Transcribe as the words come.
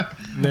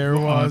There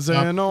was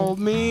an old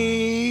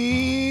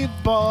meatball.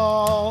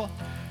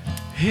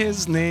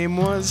 His name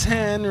was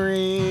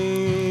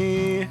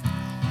Henry.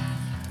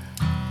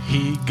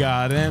 He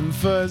got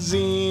emphysema,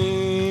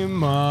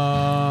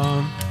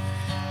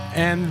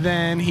 and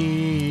then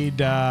he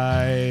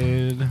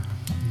died.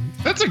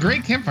 That's a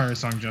great campfire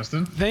song,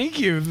 Justin. Thank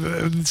you.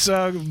 It's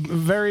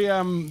very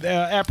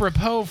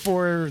apropos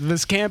for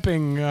this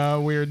camping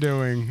we're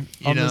doing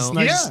on this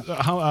nice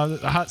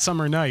hot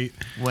summer night.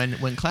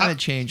 When climate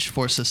change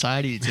forced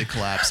society to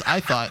collapse,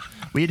 I thought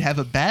we'd have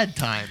a bad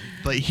time.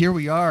 But here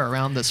we are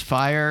around this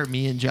fire,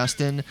 me and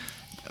Justin,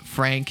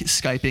 Frank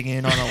Skyping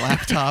in on a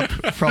laptop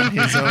from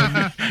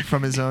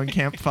his own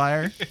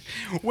campfire.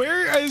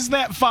 Where is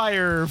that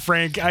fire,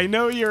 Frank? I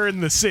know you're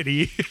in the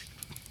city.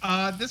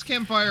 This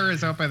campfire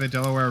is out by the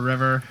Delaware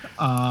River,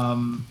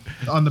 on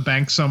the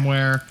bank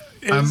somewhere.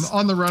 I'm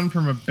on the run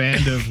from a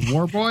band of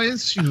war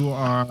boys who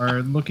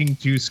are looking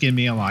to skin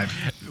me alive.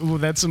 Well,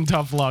 that's some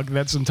tough luck.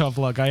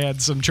 I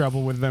had some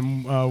trouble with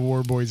them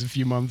war boys a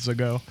few months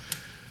ago.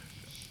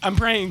 I'm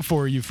praying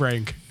for you,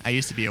 Frank. I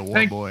used to be a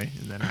war boy,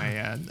 and then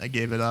I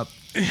gave it up.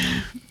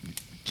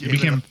 You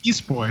became a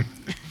peace boy.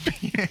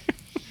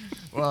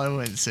 Well, I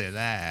wouldn't say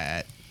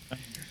that.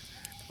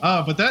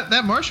 Oh, but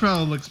that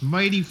marshmallow looks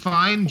mighty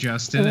fine,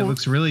 Justin. It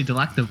looks really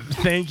delectable.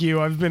 Thank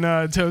you. I've been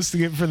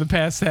toasting it for the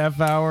past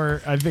half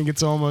hour. I think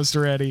it's almost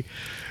ready.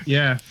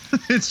 Yeah.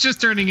 It's just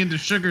turning into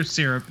sugar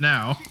syrup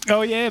now.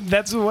 Oh, yeah.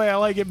 That's the way I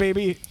like it,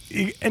 baby.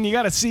 And you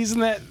got to season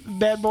that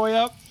bad boy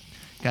up?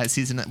 Got to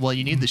season it. Well,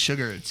 you need the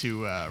sugar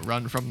to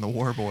run from the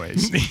war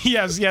boys.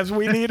 Yes.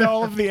 We need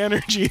all of the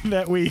energy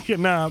that we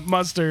can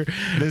muster.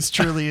 This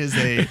truly is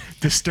a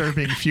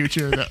disturbing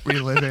future that we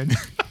live in.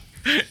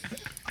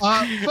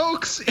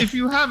 Folks, if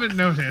you haven't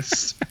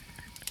noticed,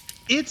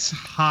 it's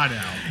hot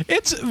out.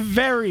 It's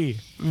very,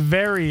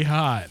 very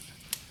hot.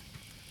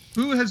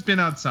 Who has been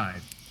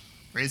outside?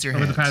 Raise your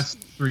hands. hands. Over the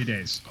past 3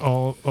 days.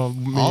 All of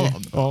me. All of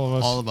them. All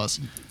of All of us.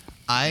 us.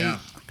 I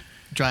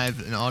drive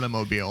an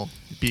automobile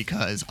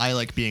because I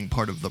like being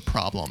part of the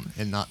problem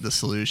and not the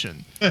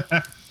solution.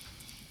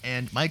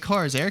 And my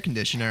car's air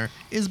conditioner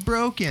is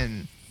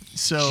broken.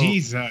 So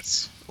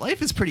Jesus.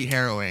 Life is pretty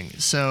harrowing.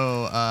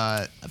 So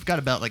I've got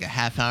about like a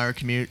half-hour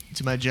commute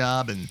to my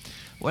job, and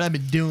what I've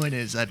been doing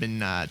is I've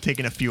been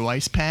taking a few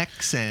ice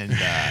packs, and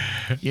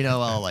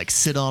I'll like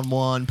sit on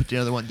one, put the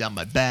other one down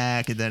my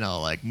back, and then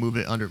I'll like move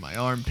it under my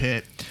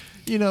armpit.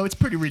 It's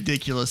pretty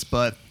ridiculous,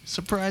 but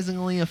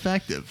surprisingly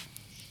effective.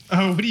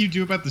 Oh, what do you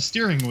do about the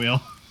steering wheel?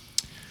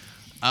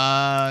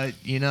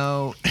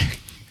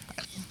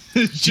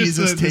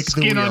 Jesus, take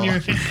the wheel.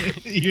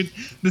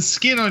 The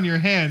skin on your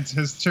hands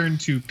has turned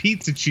to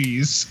pizza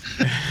cheese.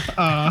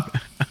 Oh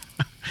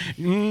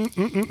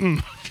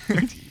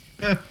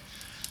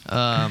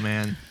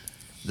man,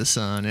 the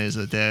sun is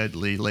a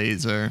deadly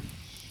laser.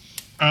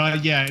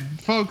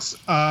 Folks,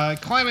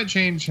 climate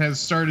change has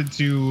started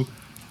to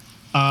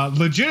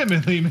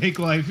legitimately make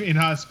life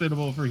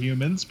inhospitable for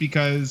humans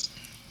because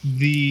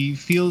the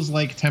feels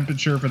like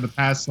temperature for the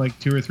past like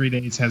 2 or 3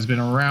 days has been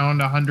around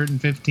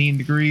 115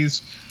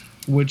 degrees,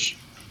 which,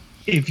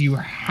 if you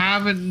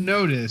haven't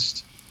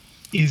noticed,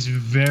 is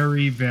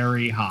very,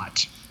 very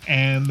hot.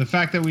 And the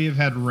fact that we have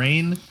had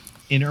rain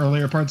in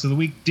earlier parts of the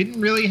week didn't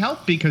really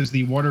help because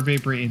the water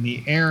vapor in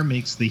the air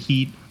makes the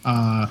heat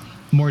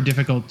more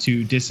difficult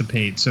to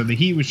dissipate. So the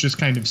heat was just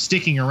kind of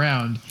sticking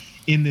around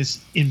in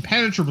this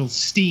impenetrable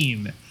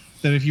steam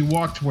that if you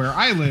walked where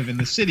I live in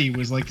the city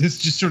was like this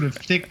just sort of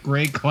thick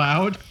gray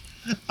cloud.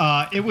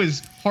 It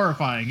was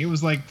horrifying. It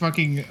was like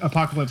fucking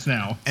Apocalypse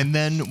Now. And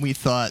then we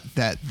thought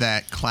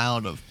that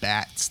cloud of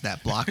bats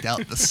that blocked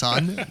out the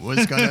sun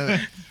was going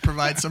to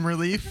provide some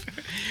relief.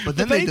 But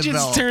then they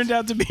just turned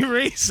out to be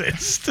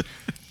racist.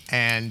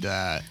 And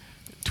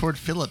toward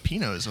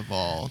Filipinos of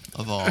all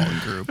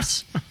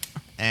groups.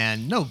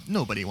 And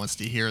nobody wants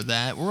to hear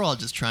that. We're all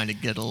just trying to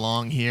get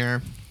along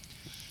here.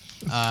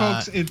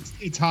 Folks,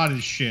 it's hot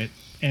as shit.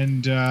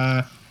 And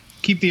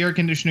keep the air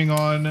conditioning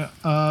on.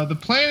 The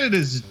planet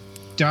is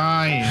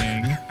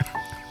dying,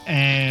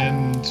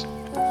 and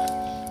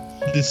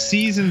the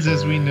seasons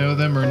as we know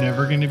them are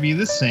never going to be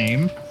the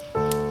same.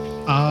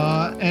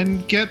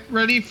 And get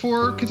ready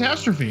for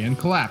catastrophe and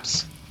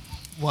collapse.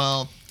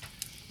 Well,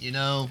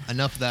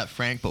 enough of that,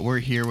 Frank, but we're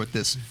here with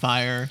this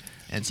fire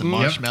and some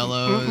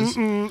marshmallows.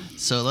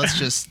 So let's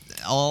just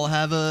all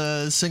have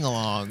a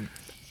sing-along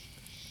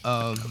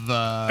of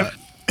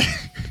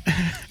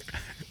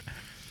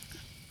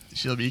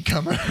she'll be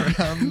coming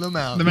around the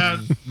mountain. The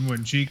mountain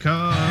when she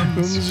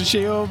comes.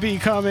 She'll be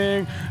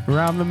coming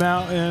around the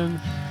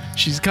mountain.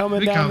 She's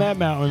coming down that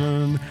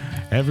mountain.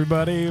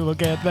 Everybody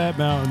look at that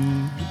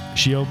mountain.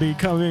 She'll be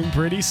coming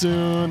pretty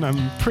soon.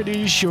 I'm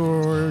pretty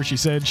sure she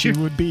said she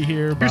would be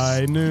here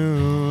by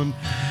noon.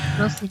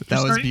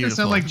 That was beautiful. To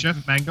sound like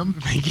Jeff Mangum.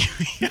 Thank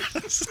you.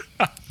 Yes.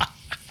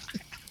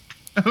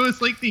 It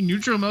was like the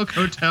Neutral Milk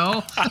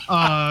Hotel.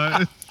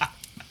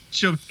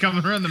 She'll be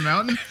coming around the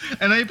mountain,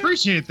 and I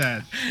appreciate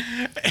that.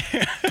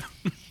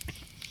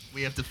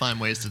 We have to find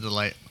ways to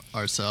delight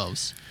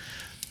ourselves.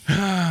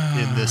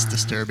 in this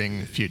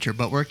disturbing future,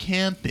 but we're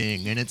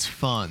camping and it's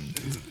fun.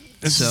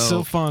 It's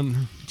so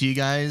fun. Do you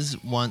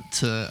guys want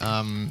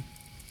to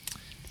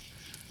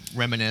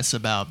reminisce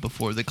about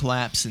before the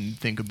collapse and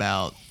think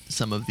about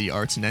some of the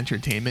arts and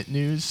entertainment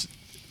news?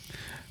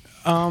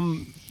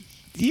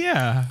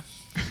 Yeah.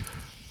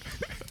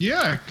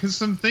 Yeah, because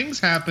some things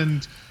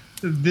happened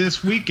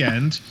this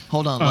weekend.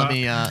 Hold on,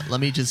 let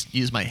me just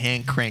use my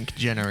hand crank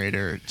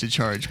generator to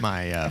charge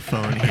my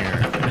phone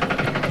here.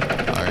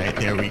 All right,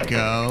 there we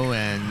go.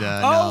 And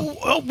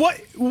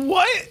what?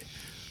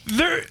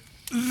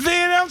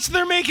 They announced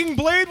they're making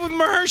Blade with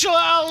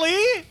Mahershala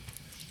Ali?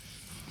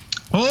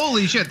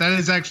 Holy shit, that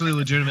is actually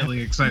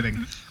legitimately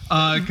exciting.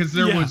 Because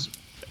there was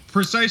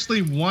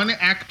precisely one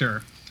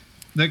actor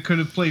that could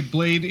have played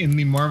Blade in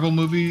the Marvel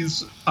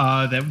movies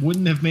that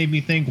wouldn't have made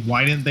me think,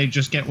 why didn't they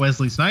just get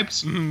Wesley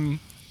Snipes? Mm-hmm.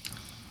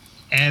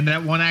 And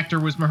that one actor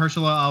was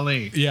Mahershala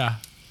Ali. Yeah.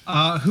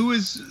 Who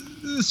is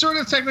sort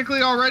of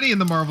technically already in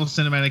the Marvel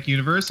Cinematic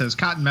Universe as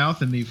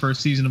Cottonmouth in the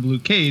first season of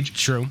Luke Cage.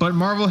 True. But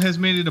Marvel has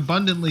made it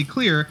abundantly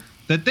clear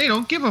that they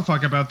don't give a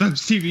fuck about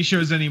those TV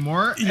shows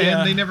anymore,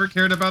 and they never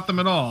cared about them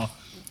at all.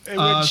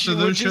 So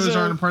those shows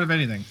aren't a part of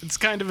anything. It's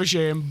kind of a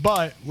shame,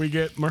 but we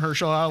get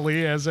Mahershala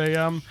Ali as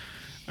a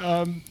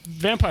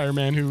vampire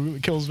man who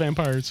kills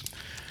vampires.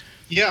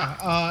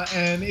 Yeah,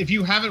 and if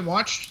you haven't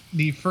watched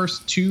the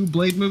first two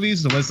Blade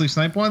movies, the Wesley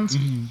Snipes ones,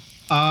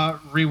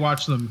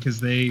 rewatch them because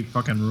they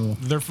fucking rule.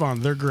 They're fun.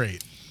 They're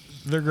great.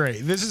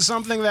 This is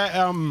something that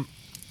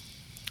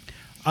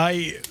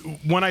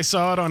when I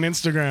saw it on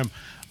Instagram,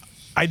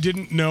 I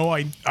didn't know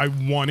I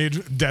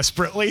wanted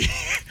desperately.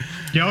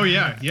 Oh,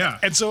 yeah.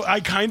 And so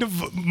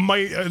my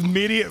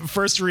immediate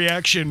first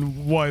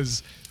reaction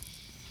was,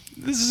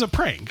 this is a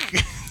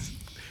prank.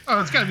 Oh,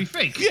 it's got to be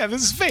fake. Yeah,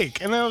 this is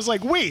fake. And then I was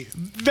like, wait,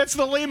 that's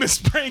the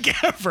lamest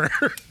prank ever.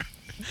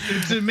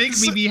 To make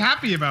me be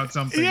happy about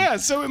something. Yeah,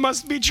 so it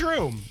must be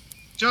true.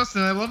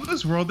 Justin, I love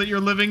this world that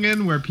you're living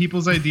in where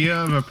people's idea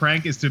of a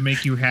prank is to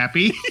make you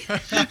happy.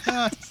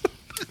 It's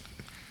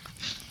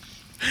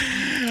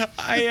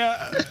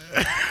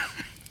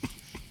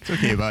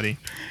okay, buddy.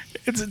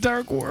 It's a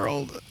dark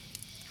world.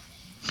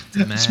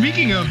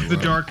 Speaking of the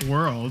dark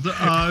world,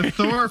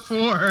 Thor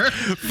 4.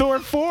 Thor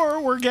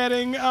 4, we're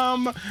getting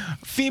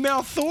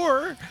female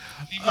Thor,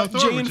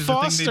 Jane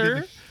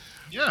Foster.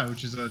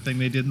 Which is a thing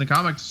they did in the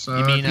comics you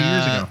mean, a few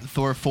years ago.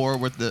 Thor 4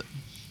 with the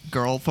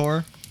girl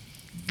Thor?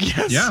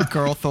 Yes. Yeah. The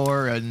girl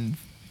Thor and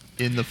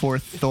in the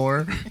fourth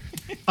Thor.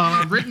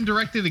 Written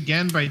directed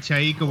again by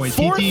Taika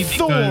Waititi.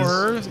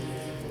 Fourth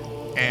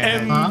Thor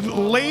and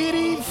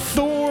Lady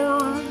Thor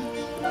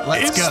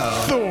Let's is go.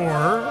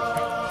 Thor.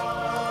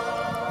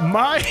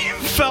 My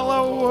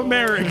fellow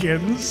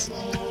Americans,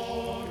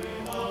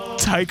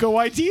 Taika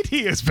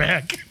Waititi is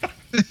back.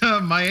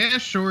 My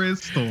ass sure is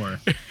Thor.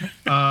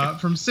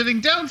 From sitting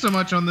down so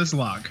much on this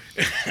log.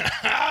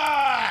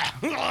 Now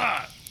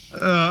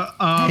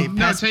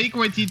Taika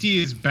Waititi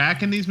is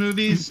back in these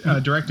movies,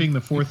 directing the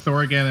fourth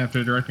Thor again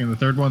after directing the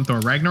third one, Thor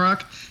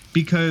Ragnarok.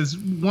 Because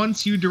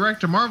once you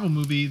direct a Marvel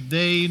movie,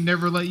 they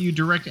never let you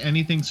direct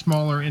anything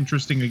small or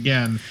interesting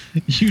again.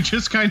 You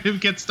just kind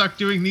of get stuck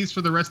doing these for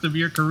the rest of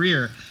your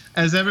career,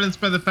 as evidenced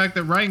by the fact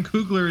that Ryan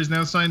Coogler is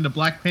now signed to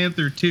Black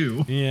Panther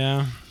 2.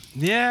 Yeah.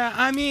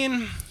 I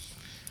mean,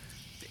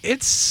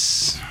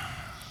 it's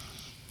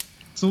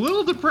a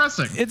little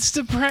depressing. It's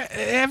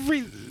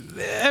every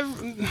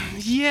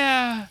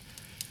yeah.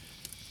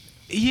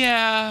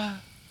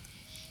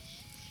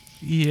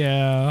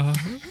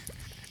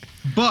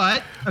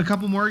 But a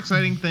couple more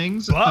exciting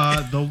things.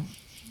 The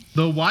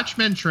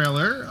Watchmen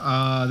trailer,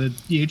 the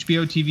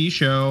HBO TV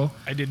show,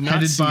 I did not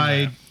headed see by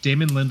that.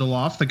 Damon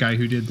Lindelof, the guy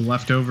who did The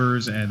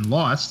Leftovers and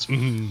Lost,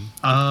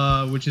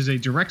 which is a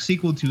direct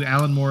sequel to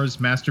Alan Moore's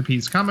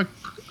masterpiece comic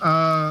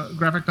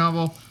graphic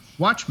novel,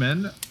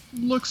 Watchmen,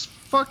 looks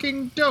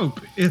fucking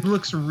dope. It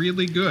looks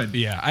really good.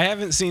 Yeah, I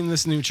haven't seen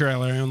this new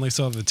trailer. I only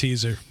saw the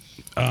teaser.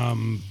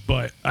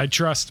 But I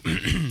trust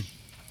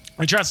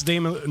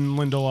Damon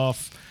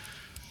Lindelof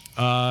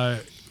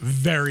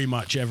very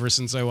much ever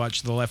since I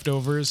watched The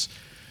Leftovers.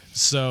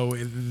 So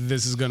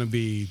this is going to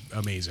be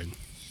amazing.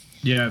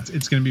 Yeah,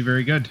 it's going to be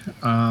very good.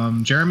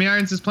 Jeremy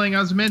Irons is playing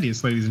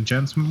Ozymandias, ladies and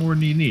gents. What more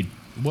do you need?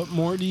 What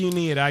more do you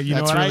need? You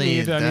know That's what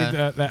really I need?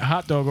 I need that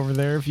hot dog over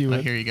there. If you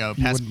would. Here you go.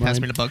 you Pass wouldn't me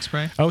mind. the bug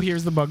spray. Oh,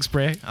 here's the bug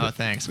spray. Oh,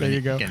 thanks. There man.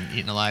 you go. Getting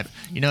eaten alive.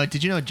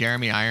 Did you know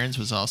Jeremy Irons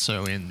was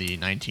also in the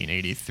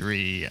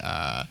 1983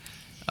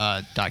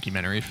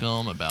 documentary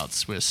film about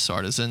Swiss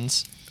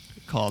artisans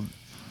called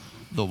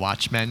The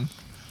Watchmen?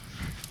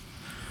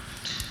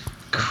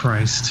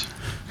 Christ.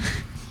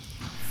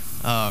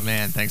 Oh,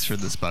 man. Thanks for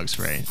this bug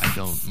spray. I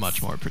feel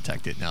much more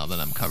protected now that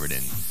I'm covered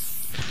in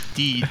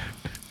deed.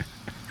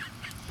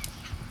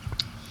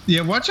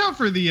 Yeah, watch out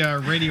for the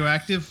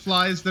radioactive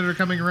flies that are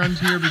coming around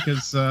here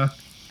because...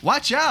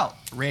 Watch out,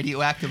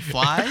 radioactive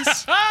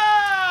flies.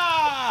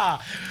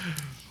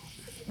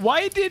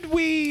 Why did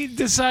we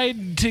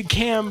decide to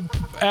camp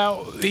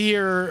out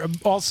here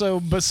also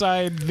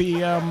beside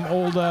the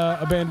old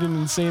abandoned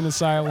insane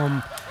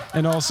asylum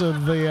and also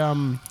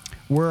the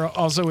We're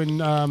also in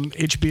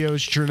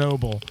HBO's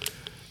Chernobyl.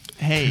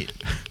 Hey,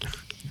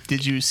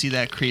 did you see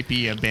that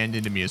creepy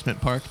abandoned amusement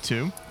park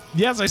too?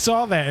 Yes, I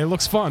saw that. It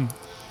looks fun.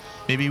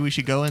 Maybe we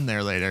should go in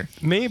there later.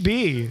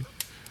 Maybe.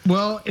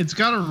 Well, it's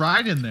got a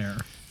ride in there.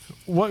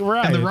 What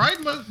ride? And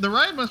the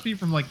ride must be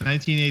from like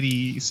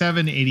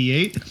 1987,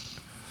 88.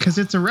 Because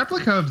it's a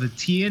replica of the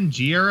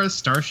TNG era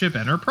Starship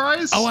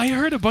Enterprise. Oh, I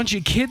heard a bunch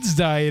of kids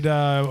died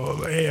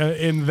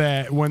in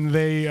that when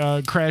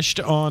they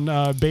crashed on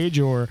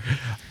Bajor,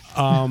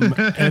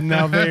 and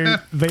now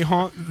they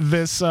haunt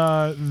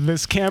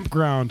this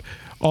campground.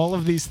 All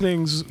of these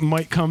things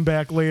might come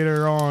back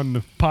later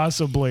on,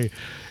 possibly.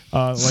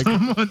 Like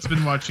someone's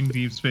been watching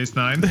Deep Space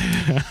Nine.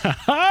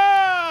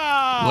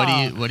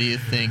 What do you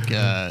think?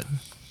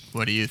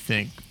 What do you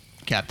think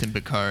Captain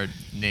Picard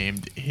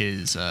named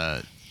his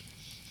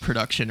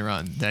production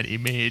run that he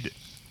made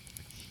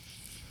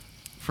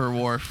for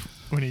Worf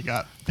when he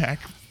got back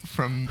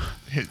from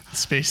his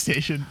space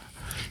station?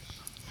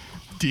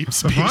 Deep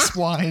Space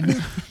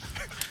Wine.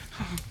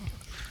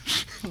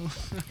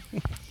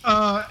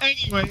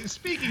 Anyway,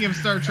 speaking of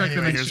Star Trek,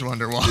 here's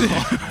Wonderwall.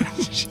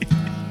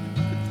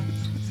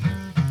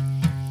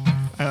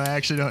 I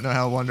actually don't know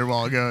how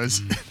Wonderwall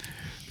goes.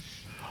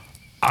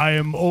 I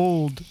am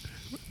old.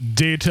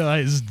 Data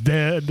is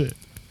dead.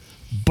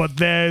 But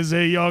there's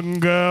a young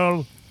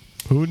girl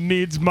who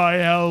needs my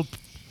help.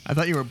 I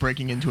thought you were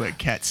breaking into a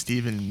Cat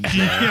Stevens.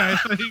 Yeah, I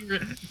thought you were.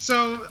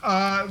 So,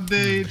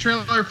 the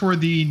trailer for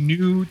the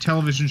new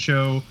television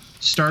show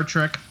Star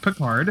Trek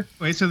Picard.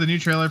 Okay, so the new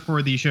trailer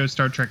for the show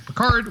Star Trek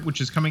Picard,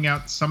 which is coming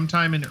out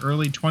sometime in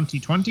early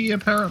 2020,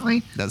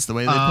 apparently. That's the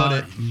way they put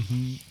it.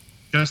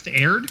 Just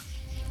aired,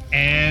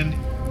 and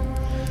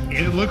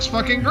it looks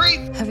fucking great.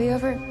 Have you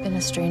ever been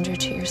a stranger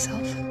to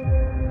yourself?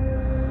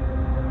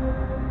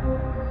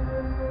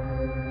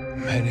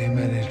 Many,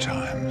 many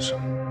times.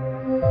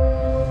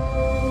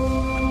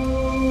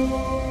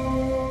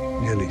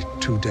 Nearly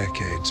 2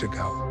 decades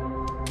ago,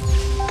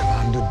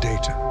 Commander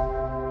Data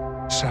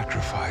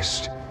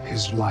sacrificed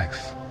his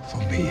life for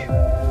me.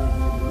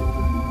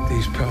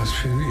 These past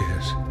few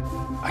years,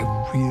 I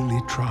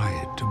really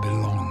tried to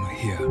belong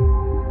here.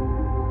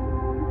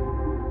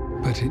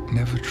 But it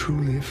never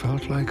truly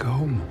felt like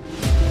home.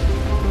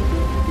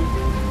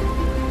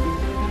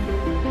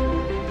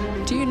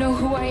 Do you know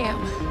who I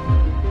am?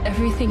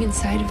 Everything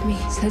inside of me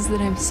says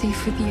that I'm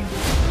safe with you.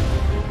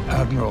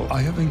 Admiral,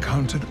 I have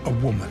encountered a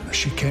woman.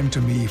 She came to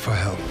me for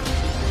help.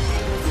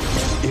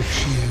 If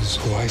she is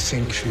who I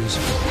think she is,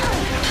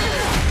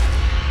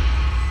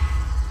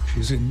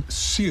 she's in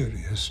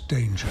serious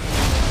danger.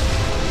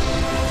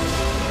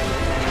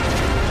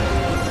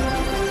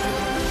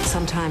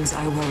 Sometimes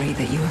I worry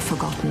that you have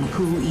forgotten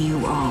who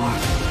you are.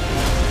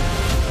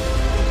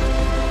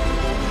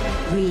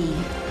 We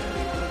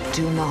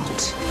do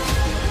not.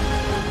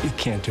 You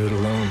can't do it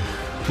alone.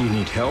 You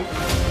need help.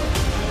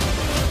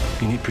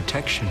 You need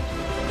protection.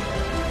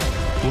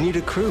 You need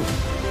a crew.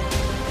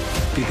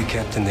 Be the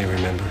captain they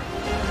remember.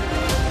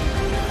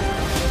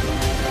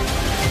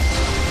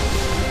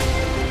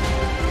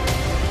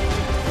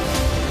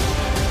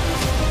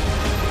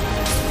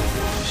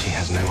 She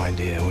has no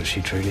idea what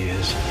she truly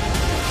is.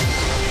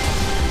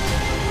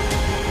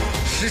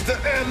 She's the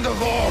end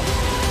of all.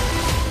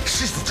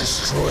 She's the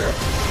destroyer.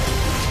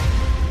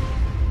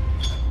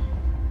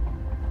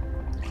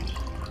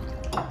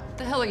 What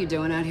the hell are you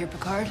doing out here,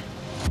 Picard?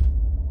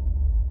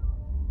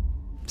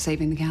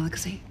 Saving the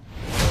galaxy?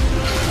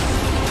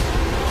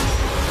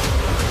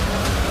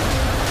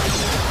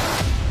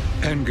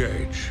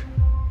 Engage.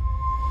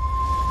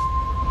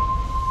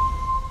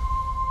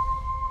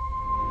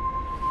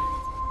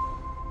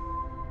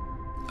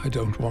 I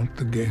don't want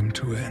the game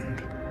to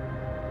end.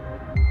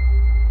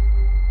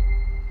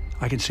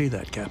 I can see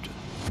that, Captain.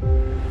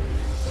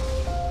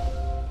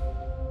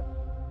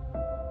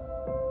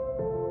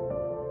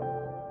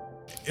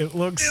 It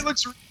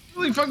looks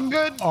really fucking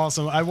good.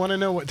 awesome. I want to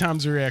know what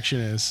Tom's reaction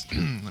is.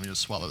 Let me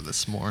just swallow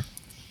this more.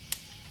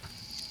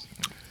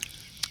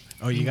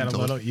 Oh, you got a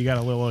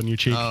little on your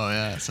cheek. Oh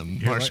yeah, some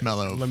Here,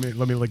 marshmallow. Let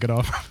me lick it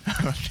off.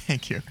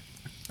 Thank you.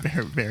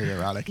 Very, very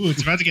erotic. Ooh,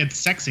 it's about to get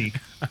sexy.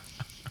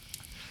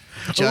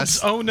 Just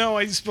Oops. Oh no,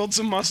 I spilled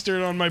some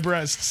mustard on my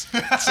breasts.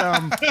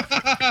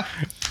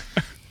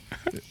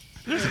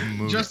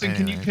 Justin,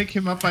 can you pick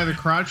him up by the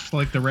crotch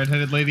like the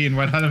redheaded lady in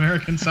Wet Hot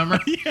American Summer?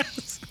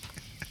 Yes.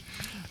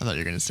 I thought you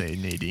were gonna say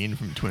Nadine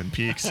from Twin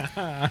Peaks.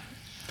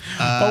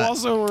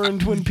 Also, we're in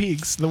Twin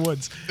Peaks, the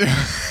woods.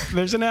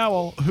 There's an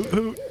owl.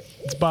 Who?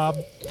 It's Bob.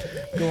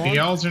 Go on. The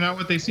owls are not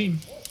what they seem.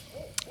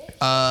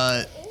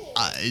 I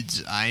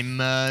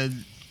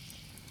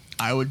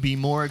would be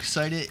more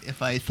excited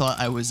if I thought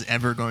I was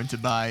ever going to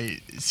buy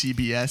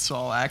CBS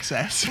All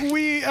Access.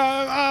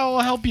 I'll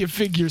help you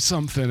figure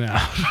something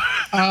out.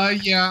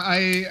 Yeah,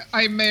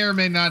 I may or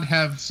may not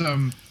have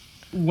some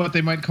what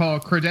they might call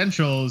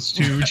credentials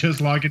to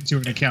just log into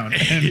an account.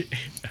 And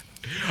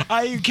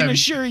I can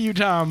assure you,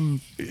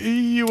 Tom,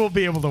 you will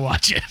be able to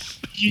watch it.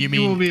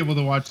 you will be able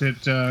to watch it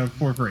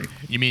for free.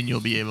 You mean you'll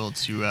be able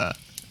to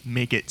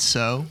make it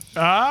so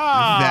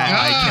Ah, that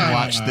I can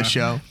watch the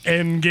show.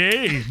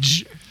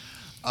 engage.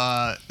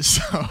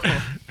 So,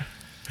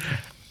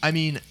 I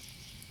mean,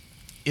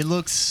 it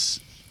looks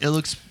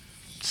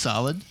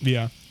solid.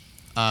 Yeah.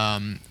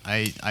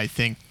 I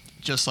think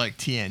just like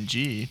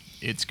TNG,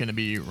 it's going to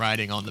be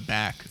riding on the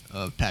back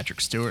of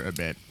Patrick Stewart a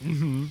bit,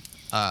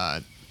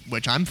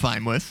 which I'm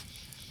fine with.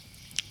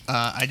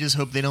 I just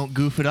hope they don't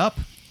goof it up.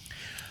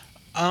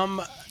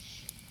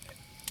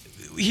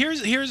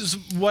 Here's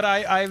what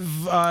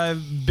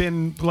I've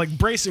been like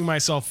bracing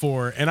myself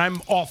for, and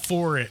I'm all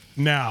for it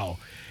now.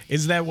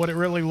 Is that what it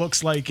really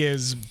looks like?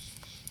 Is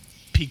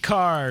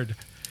Picard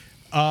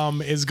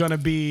is going to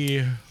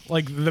be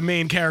like the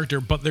main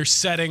character, but they're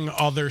setting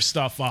other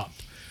stuff up.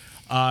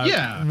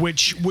 Yeah.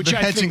 Which They're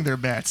I hedging think their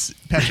bets.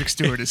 Patrick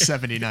Stewart is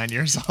 79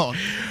 years old.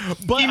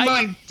 but He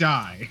might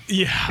die.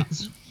 Yeah,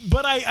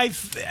 but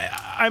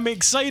I'm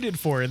excited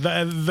for it.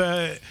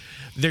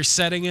 They're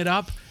setting it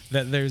up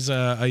that there's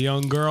a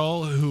young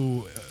girl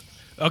who.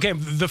 Okay,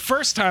 the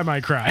first time I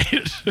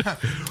cried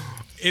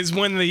is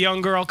when the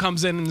young girl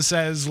comes in and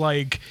says,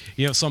 like,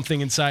 you know,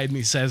 something inside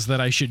me says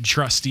that I should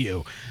trust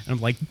you. And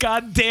I'm like,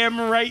 God damn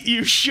right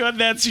you should.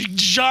 That's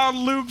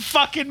Jean-Luc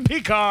fucking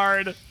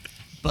Picard.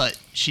 But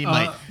she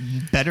might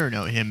better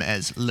know him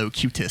as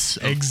Locutus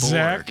of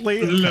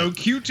Exactly.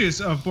 Locutus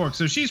of Borg.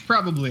 So she's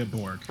probably a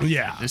Borg.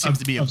 Yeah. There seems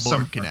to be a Of some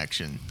Borg sort.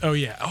 connection. Oh,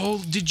 yeah.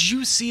 Oh, did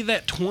you see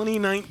that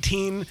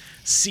 2019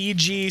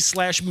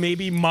 CG /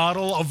 maybe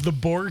model of the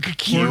Borg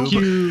cube?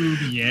 Cube,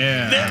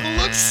 yeah.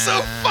 That looks so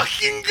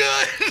fucking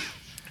good.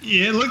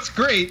 Yeah, it looks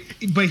great.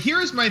 But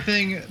here's my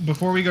thing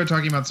before we go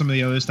talking about some of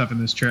the other stuff in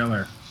this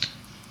trailer.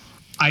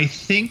 I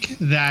think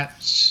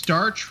that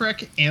Star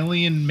Trek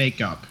alien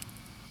makeup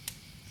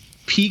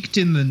peaked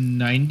in the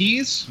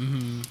 90s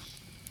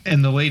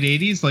and the late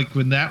 80s. Like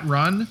when that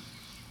run,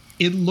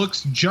 it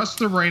looks just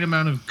the right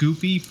amount of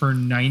goofy for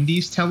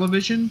 90s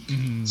television,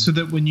 so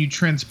that when you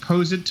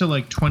transpose it to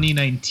like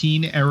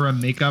 2019 era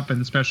makeup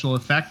and special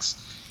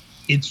effects,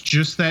 it's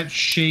just that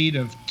shade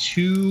of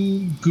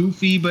too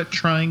goofy but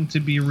trying to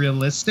be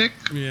realistic.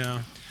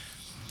 Yeah.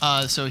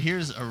 So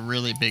here's a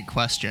really big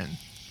question.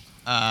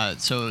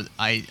 So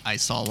I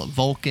saw a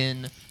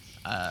Vulcan.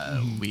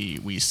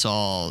 We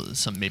saw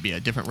maybe a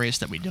different race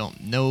that we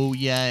don't know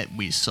yet.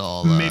 We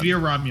saw Maybe a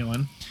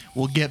Romulan.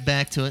 We'll get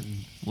back to it.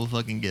 We'll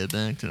fucking get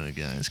back to it,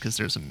 guys, because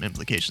there's some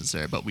implications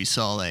there. But we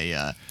saw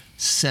a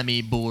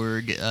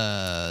semi-Borg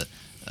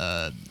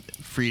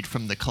freed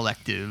from the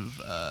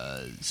collective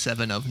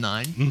 7 of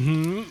 9.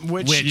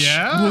 Which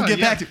Yeah, we'll get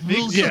yeah, back to. big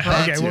We'll get surprise.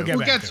 back Okay, to. we'll get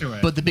We'll back get to to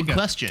it. But the big We'll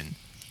get- question,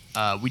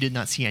 we did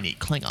not see any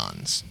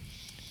Klingons,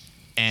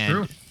 and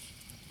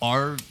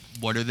True.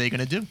 what are they going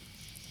to do?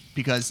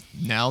 Because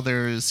now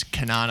there's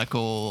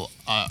canonical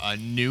a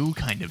new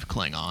kind of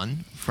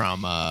Klingon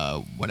from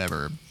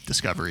whatever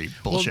Discovery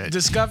bullshit. Well,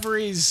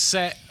 Discovery's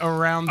set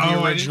around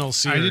the original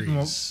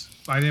series.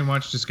 I didn't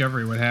watch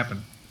Discovery. What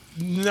happened?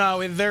 No,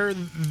 the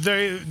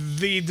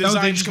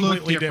design's just look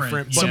completely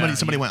different. different. Yeah.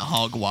 somebody went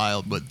hog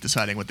wild with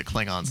deciding what the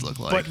Klingons look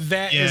like. But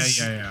that Yeah, is.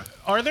 yeah.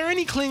 Are there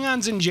any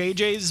Klingons in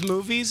JJ's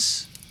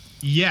movies?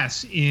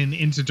 Yes, in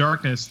Into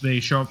Darkness, they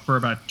show up for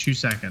about 2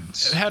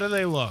 seconds. How do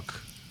they look?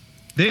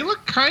 They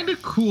look kind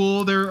of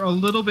cool. They're a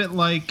little bit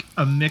like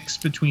a mix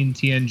between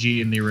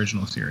TNG and the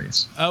original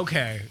series.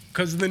 Okay,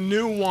 because the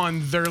new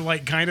one, they're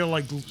like kind of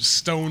like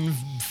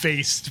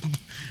stone-faced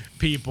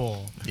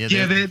people.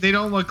 Yeah, they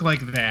don't look like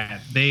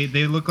that. They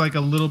look like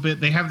a little bit.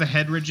 They have the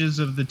head ridges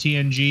of the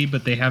TNG,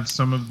 but they have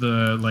some of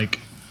the like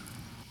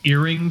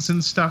earrings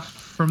and stuff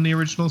from the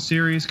original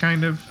series,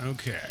 kind of.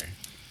 Okay.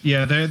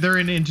 Yeah, they're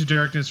in Into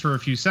Darkness for a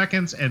few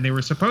seconds, and they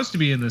were supposed to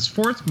be in this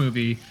fourth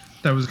movie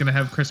that was going to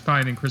have Chris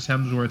Pine and Chris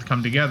Hemsworth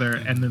come together,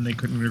 and then they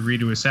couldn't agree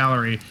to a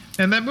salary,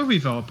 and that movie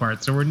fell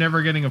apart. So we're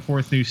never getting a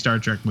fourth new Star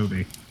Trek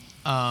movie.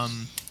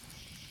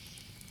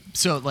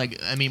 So,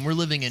 like, I mean, we're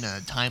living in a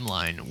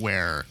timeline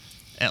where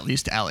at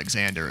least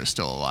Alexander is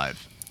still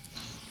alive.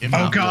 If Oh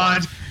not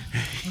God!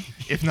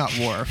 Worf. If not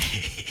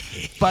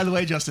Worf. By the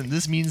way, Justin,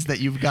 this means that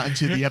you've gotten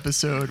to the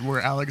episode where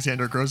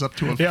Alexander grows up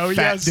to a fat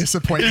yes.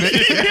 disappointment.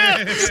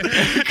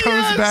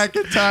 Goes back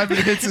in time and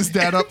hits his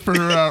dad up for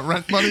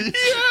rent money.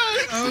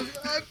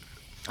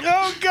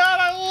 Oh God,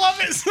 I love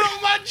it so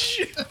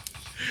much.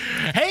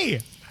 Hey,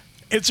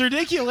 it's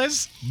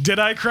ridiculous. Did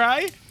I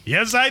cry?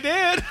 Yes, I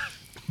did.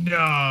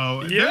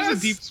 No, Yes. there's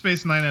a Deep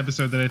Space Nine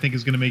episode that I think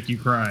is going to make you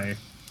cry.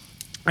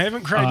 I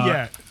haven't cried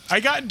yet. I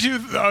got into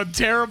a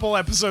terrible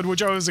episode,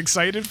 which I was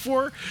excited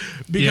for,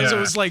 because it Yeah.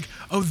 was like,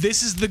 oh,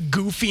 this is the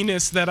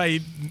goofiness that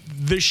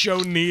this show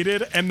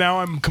needed, and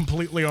now I'm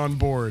completely on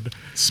board.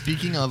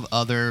 Speaking of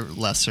other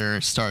lesser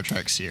Star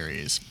Trek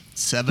series,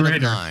 7 of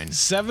Greater. 9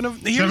 Seven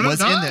of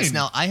was in 9. this.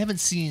 Now, I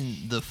haven't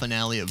seen the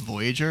finale of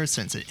Voyager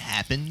since it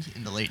happened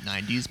in the late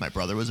 90s. My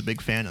brother was a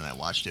big fan, and I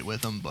watched it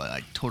with him, but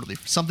I totally...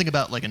 Something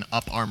about, like, an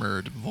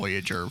up-armored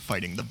Voyager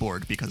fighting the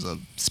Borg because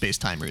of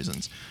space-time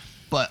reasons.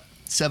 But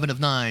 7 of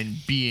 9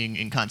 being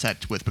in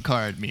contact with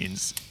Picard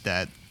means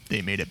that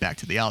they made it back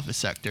to the Alpha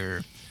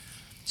Sector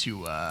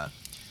to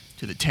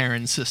to the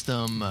Terran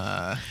system.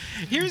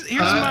 Here's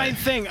my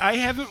thing. I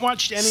haven't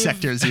watched any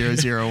Sector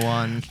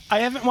 001. I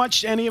haven't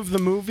watched any of the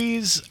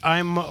movies.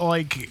 I'm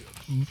like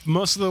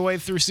most of the way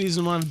through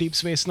season 1 of Deep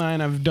Space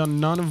Nine. I've done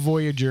none of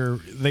Voyager.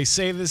 They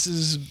say this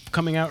is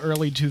coming out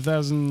early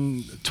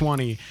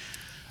 2020.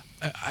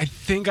 I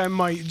think I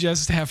might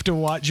just have to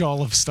watch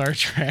all of Star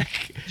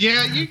Trek.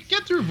 Yeah, you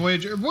get through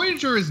Voyager.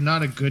 Voyager is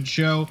not a good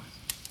show,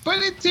 but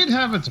it did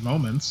have its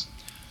moments.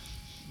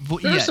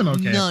 There's some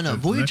okay no, episodes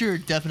in Voyager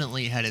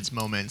definitely had its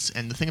moments,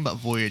 and the thing about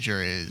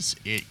Voyager is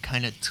it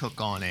kind of took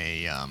on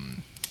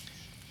an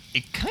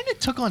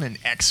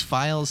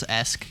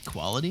X-Files-esque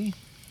quality.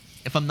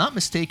 If I'm not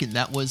mistaken,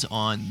 that was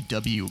on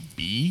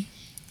WB.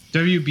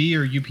 WB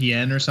or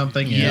UPN or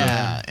something.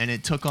 Yeah, and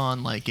it took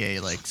on like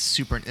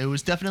super. It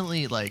was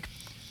definitely like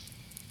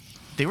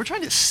they were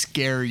trying to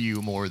scare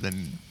you more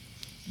than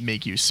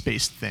make you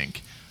space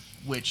think.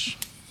 Which,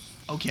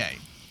 okay,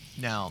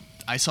 now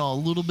I saw a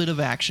little bit of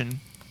action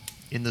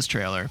in this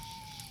trailer.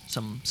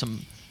 Some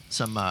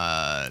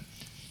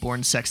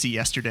Born Sexy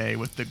Yesterday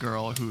with the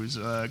girl who's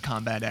a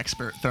combat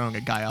expert throwing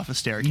a guy off a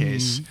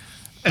staircase. Mm-hmm.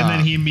 And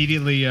then he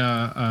immediately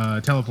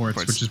teleports,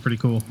 which is pretty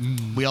cool.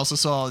 We also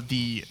saw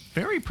the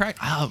very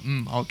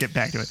I'll get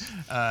back to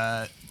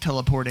it.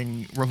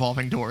 Teleporting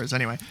revolving doors.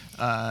 Anyway,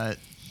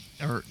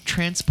 or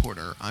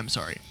transporter. I'm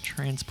sorry,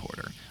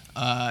 transporter.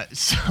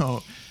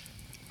 So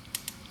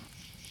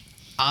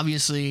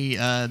obviously,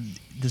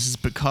 this is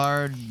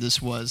Picard.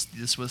 This was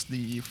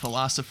the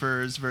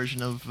philosopher's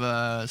version of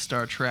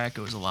Star Trek.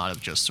 It was a lot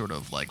of just sort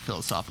of like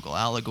philosophical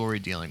allegory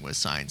dealing with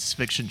science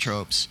fiction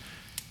tropes.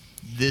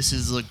 This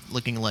is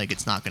looking like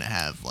it's not going to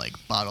have like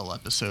bottle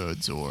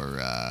episodes or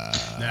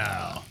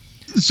No.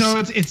 So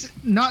it's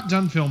not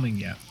done filming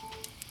yet.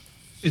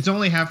 It's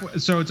only halfway.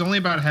 So it's only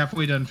about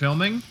halfway done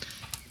filming,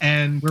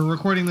 and we're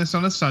recording this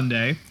on a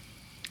Sunday.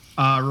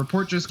 A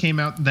report just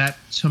came out that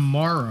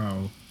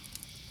tomorrow,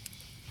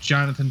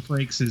 Jonathan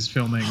Frakes is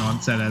filming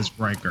on set as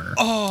Riker.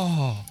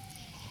 Oh.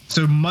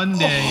 So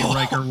Monday,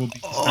 Riker will be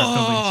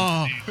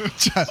filming.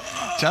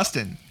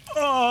 Justin.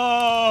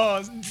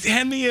 Oh,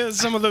 hand me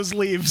some of those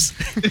leaves.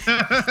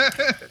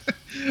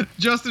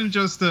 Justin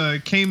just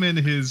came in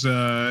his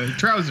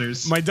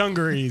trousers. My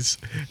dungarees.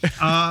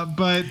 So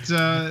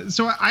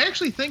I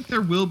actually think there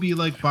will be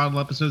like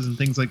bottle episodes and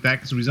things like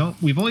that because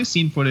we've only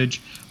seen footage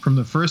from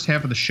the first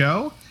half of the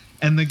show,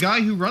 and the guy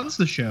who runs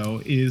the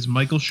show is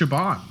Michael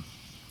Chabon,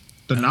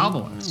 the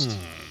novelist.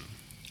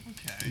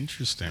 Okay.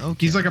 Interesting.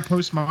 Okay. He's like a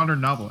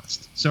postmodern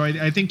novelist, so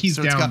I think he's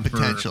So down. it's got for,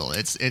 potential.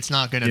 It's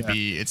not gonna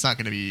be. It's not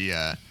gonna be.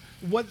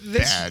 What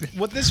this Bad.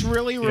 What this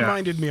really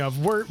reminded me of,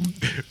 we're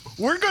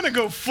gonna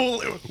go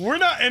full. We're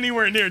not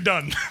anywhere near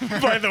done.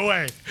 By the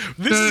way,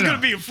 this is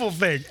gonna be a full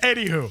thing.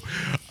 Anywho,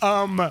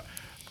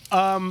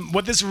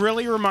 what this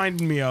really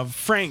reminded me of,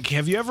 Frank,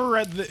 have you ever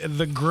read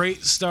the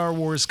great Star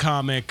Wars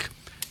comic,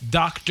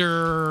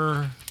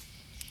 Doctor?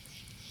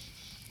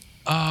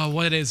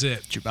 What is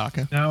it?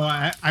 Chewbacca. No,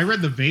 I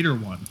read the Vader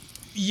one.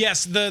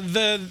 Yes,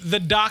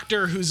 the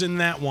doctor who's in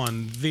that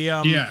one, the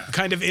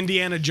kind of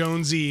Indiana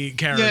Jonesy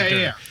character.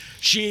 Yeah.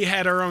 She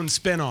had her own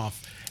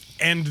spin-off,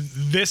 and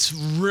this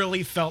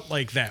really felt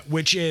like that,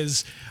 which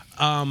is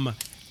an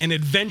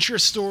adventure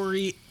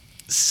story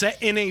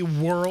set in a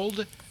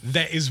world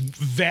that is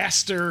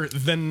vaster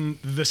than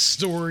the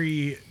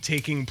story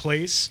taking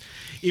place.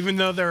 Even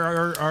though there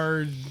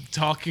are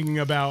talking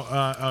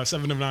about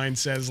Seven of Nine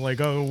says like,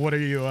 oh, what are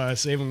you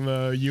saving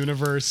the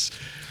universe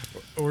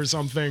or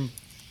something?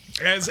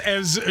 As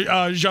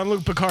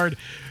Jean-Luc Picard,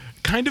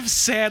 kind of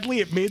sadly,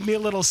 it made me a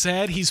little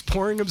sad. He's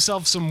pouring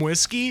himself some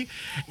whiskey.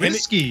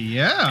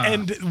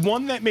 And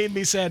one that made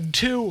me sad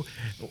too,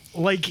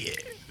 like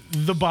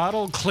the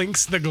bottle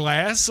clinks the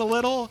glass a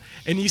little,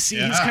 and you see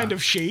he's kind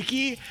of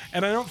shaky.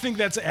 And I don't think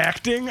that's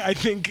acting. I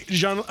think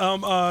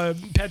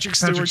Patrick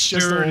Stewart's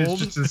just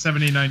old. Is just a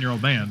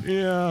 79-year-old man.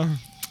 Yeah.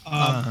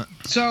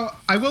 So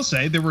I will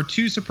say there were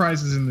two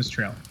surprises in this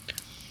trailer.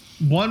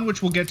 One,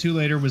 which we'll get to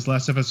later, was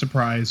less of a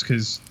surprise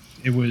because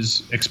it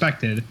was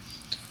expected.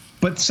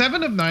 But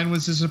 7 of 9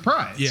 was a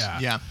surprise.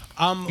 Yeah.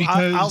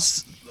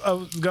 Because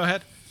go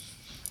ahead.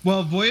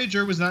 Well,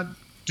 Voyager was not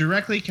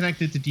directly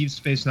connected to Deep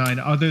Space Nine,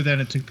 other than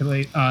it took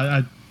place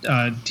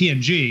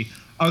TNG,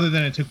 other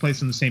than it took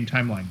place in the same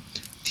timeline.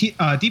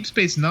 Deep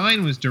Space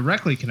Nine was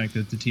directly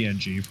connected to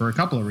TNG for a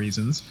couple of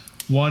reasons.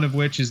 One of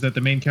which is that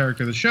the main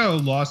character of the show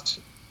lost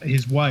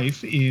his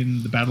wife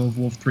in the Battle of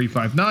Wolf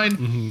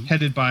 359,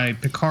 headed by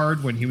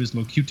Picard when he was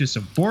Locutus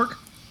of Borg.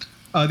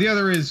 The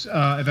other is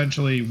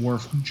eventually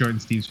Worf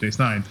joins Deep Space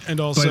Nine. And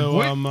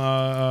also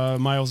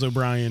Miles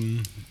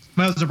O'Brien.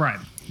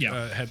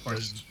 Yeah.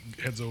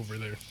 Heads over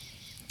there.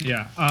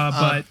 Yeah.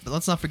 But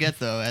let's not forget,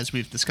 though, as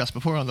we've discussed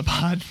before on the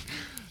pod,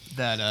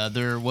 that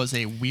there was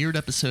a weird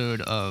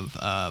episode of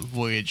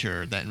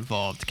Voyager that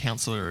involved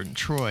Counselor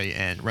Troy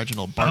and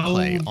Reginald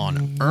Barclay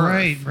on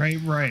Earth.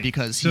 Right.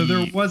 Because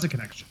there was a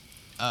connection.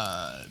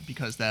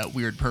 Because that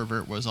weird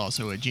pervert was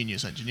also a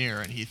genius engineer,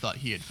 and he thought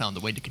he had found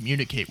a way to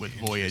communicate with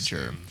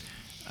Voyager,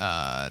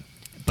 but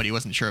he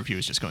wasn't sure if he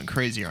was just going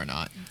crazy or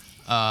not.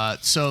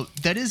 So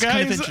that is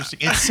kind of interesting.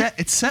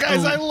 It's set.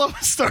 Guys, I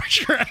love Star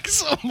Trek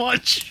so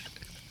much.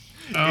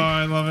 Oh,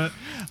 I love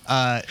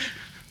it.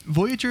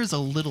 Voyager is a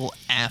little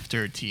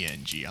after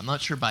TNG. I'm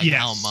not sure by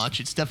how much.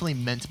 It's definitely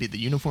meant to be. The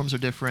uniforms are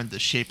different. The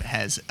shape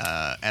has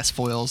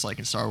S-foils like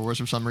in Star Wars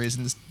for some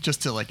reasons,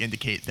 just to like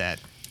indicate that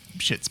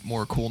shit's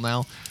more cool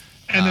now.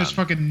 And there's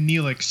fucking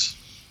Neelix.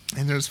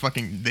 And there's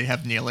they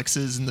have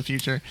Neelixes in the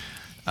future.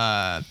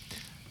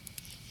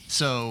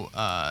 So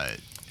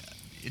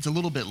it's a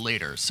little bit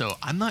later. So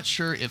I'm not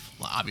sure if,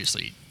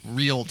 obviously,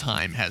 real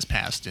time has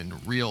passed in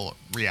real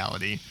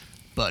reality,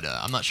 but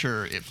I'm not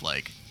sure if,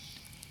 like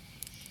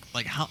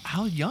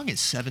how young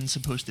is Seven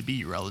supposed to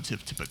be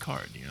relative to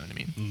Picard? You know what I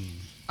mean?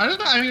 I don't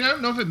know. I mean, I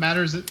don't know if it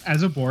matters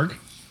as a Borg.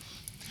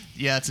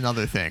 Yeah, it's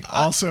another thing.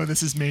 Also,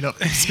 this is made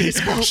up space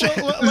bullshit.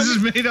 This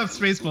is made up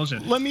space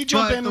bullshit. Let me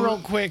jump in real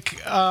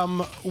quick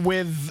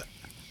with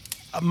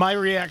my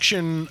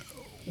reaction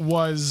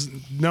was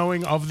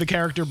knowing of the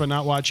character but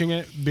not watching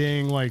it,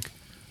 being like,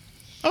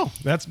 oh,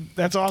 that's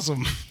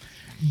awesome.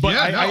 But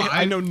Yeah,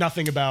 I know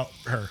nothing about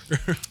her.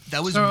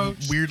 That was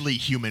weirdly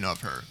human of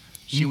her.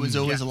 She was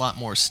always a lot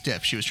more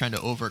stiff. She was trying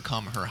to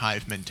overcome her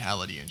hive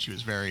mentality, and she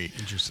was very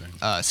interesting,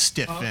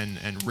 stiff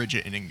and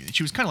rigid. And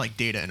she was kind of like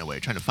Data in a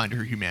way, trying to find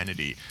her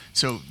humanity.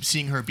 So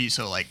seeing her be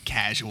so like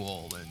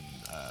casual and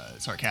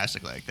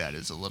sarcastic like that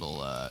is a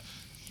little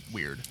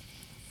weird.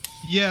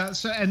 Yeah.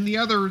 So, and the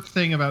other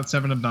thing about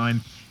 7 of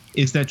 9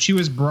 is that she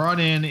was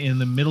brought in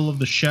the middle of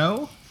the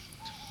show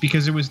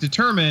because it was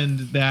determined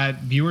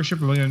that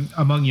viewership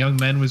among young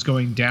men was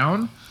going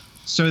down.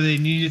 So they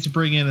needed to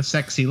bring in a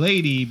sexy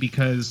lady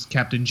because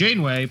Captain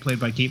Janeway, played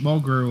by Kate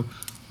Mulgrew,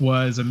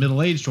 was a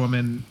middle-aged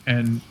woman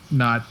and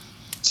not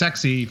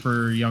sexy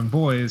for young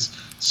boys.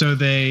 So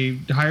they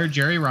hired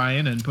Jerry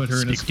Ryan and put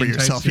her in a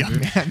skin-tight suit. Young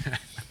man.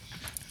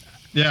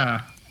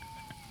 Yeah.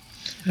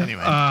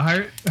 Anyway.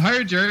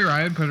 Hired Jerry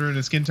Ryan, put her in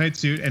a skin-tight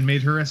suit, and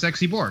made her a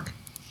sexy Borg.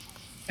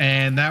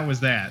 And that was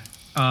that.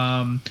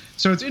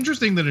 So it's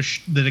interesting that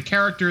a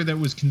character that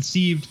was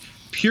conceived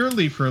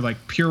purely for like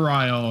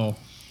puerile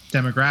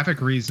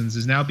demographic reasons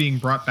is now being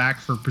brought back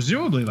for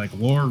presumably like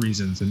lore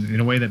reasons and in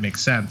a way that makes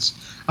sense,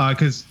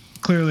 because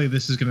clearly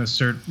this is going to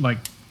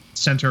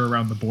center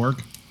around the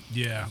Borg,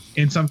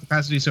 in some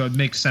capacity, so it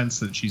makes sense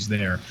that she's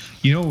there.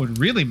 You know what would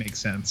really make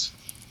sense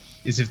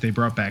is if they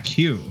brought back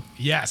Hugh.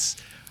 Yes,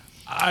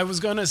 I was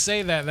gonna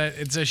say that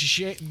it's a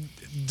shame.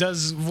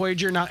 Does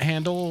Voyager not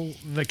handle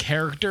the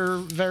character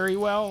very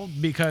well?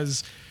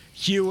 Because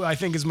Hugh, I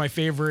think, is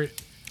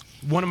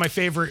one of my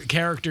favorite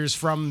characters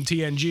from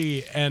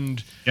TNG,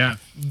 and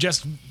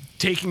just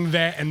taking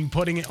that and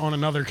putting it on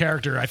another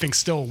character, I think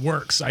still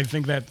works. I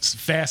think that's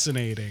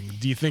fascinating.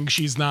 Do you think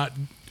she's not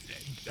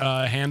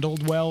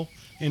handled well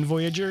in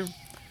Voyager?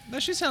 No,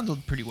 she's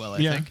handled pretty well, I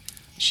think.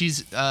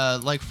 She's,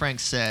 like Frank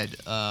said,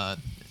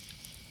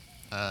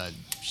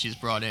 she's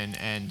brought in,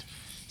 and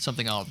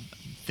something I'm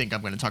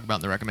going to talk about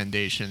in the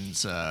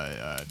recommendations,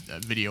 a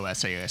video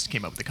essayist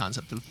came up with the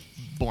concept of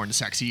Born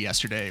Sexy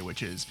yesterday,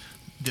 which is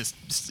this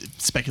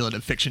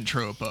speculative fiction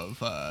trope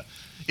of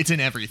it's in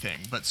everything,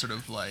 but sort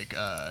of like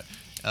a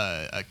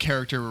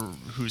character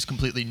who's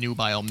completely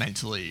nubile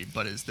mentally,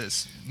 but is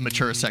this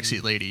mature,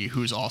 sexy lady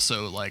who's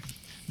also like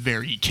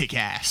very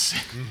kick-ass.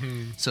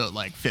 So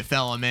like Fifth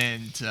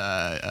Element,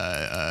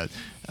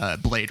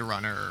 Blade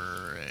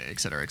Runner, et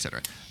cetera, et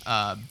cetera.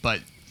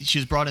 But she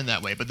was brought in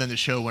that way, but then the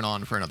show went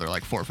on for another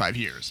like 4 or 5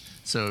 years.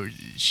 So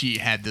she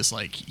had this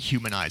like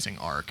humanizing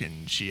arc,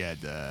 and she had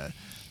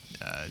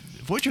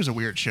Voyager's a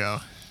weird show.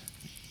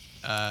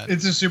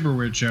 It's a super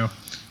weird show.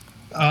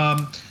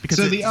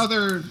 So the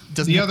other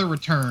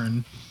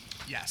return.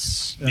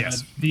 Yes.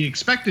 Yes. The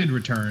expected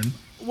return.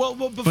 Well,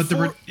 before, let's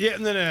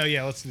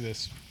do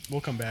this.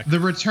 We'll come back. The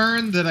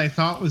return that I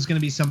thought was going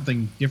to be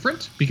something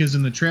different, because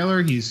in the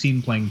trailer he's seen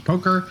playing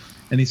poker,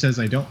 and he says,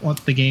 "I don't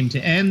want the game to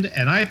end,"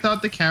 and I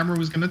thought the camera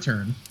was going to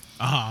turn.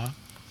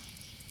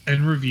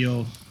 And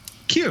reveal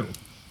Q.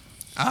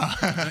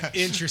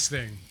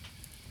 Interesting.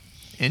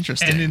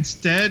 And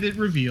instead it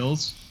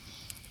reveals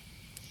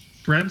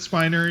Brent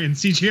Spiner in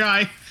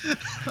CGI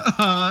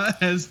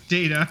as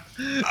Data.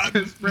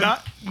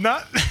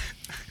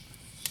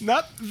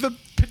 Not the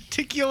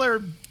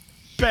particular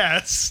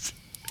best.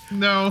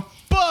 No.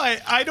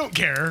 But I don't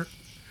care.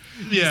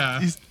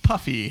 Yeah. He's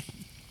puffy.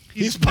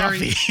 He's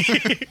puffy.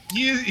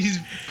 He's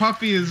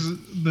puffy is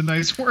the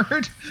nice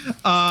word.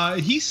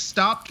 He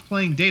stopped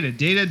playing Data.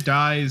 Data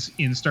dies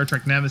in Star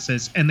Trek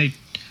Nemesis, and they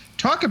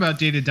talk about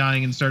Data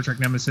dying in Star Trek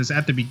Nemesis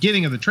at the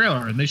beginning of the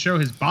trailer, and they show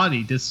his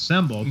body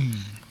disassembled.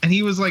 And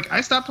he was like, I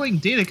stopped playing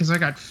Data because I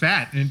got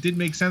fat, and it didn't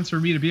make sense for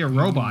me to be a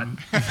robot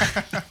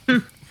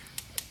who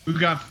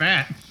got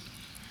fat.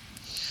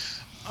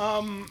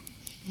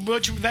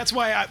 That's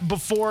why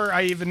before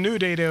I even knew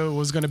Data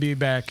was going to be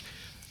back,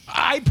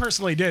 I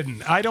personally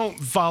didn't. I don't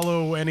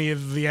follow any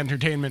of the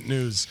entertainment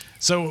news,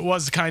 so it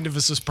was kind of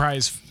a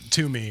surprise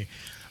to me.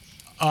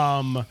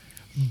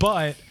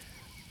 But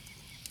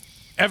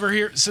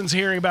since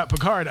hearing about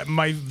Picard,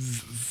 my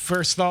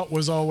first thought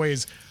was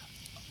always,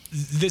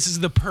 this is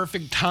the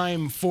perfect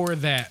time for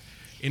that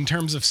in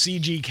terms of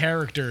CG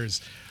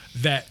characters,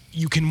 that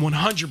you can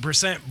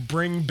 100%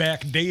 bring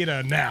back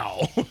Data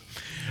now.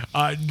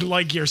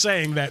 Like you're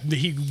saying that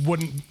he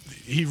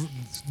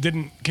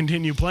didn't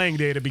continue playing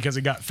Data because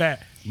he got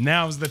fat.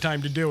 Now's the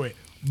time to do it.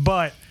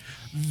 But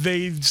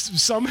they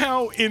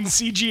somehow, in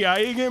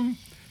CGIing him,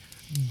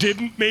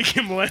 didn't make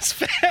him less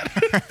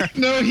fat.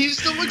 No, he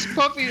still looks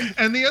puffy.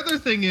 And the other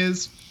thing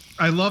is,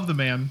 I love the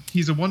man.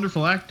 He's a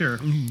wonderful actor.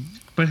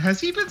 But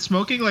has he been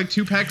smoking like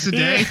 2 packs a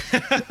day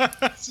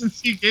since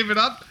he gave it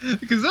up?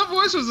 Because that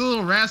voice was a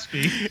little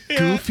raspy.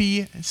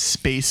 Goofy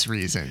space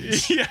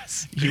reasons.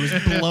 Yes. He was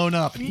blown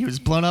up. He was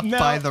blown up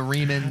by the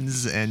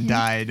Remans and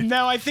died.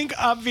 Now, I think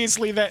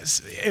obviously that's,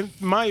 in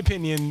my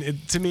opinion,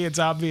 to me it's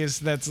obvious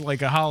that's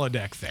like a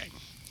holodeck thing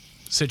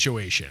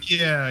situation.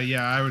 Yeah,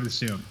 I would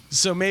assume.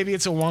 So maybe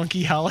it's a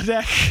wonky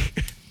holodeck.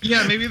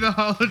 Yeah, maybe the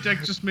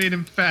holodeck just made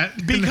him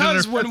fat.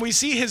 Because when we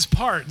see his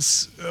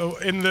parts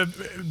in the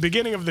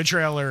beginning of the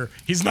trailer,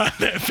 he's not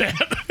that fat.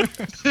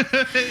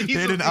 They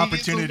had an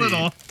opportunity.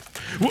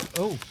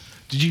 Oh,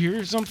 did you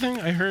hear something?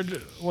 I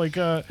heard like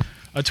a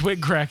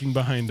twig cracking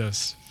behind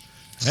us.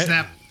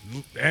 Snap.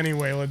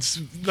 Anyway,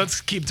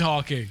 let's keep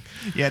talking.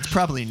 Yeah, it's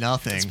probably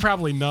nothing. It's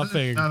probably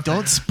nothing.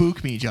 Don't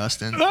spook me,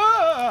 Justin.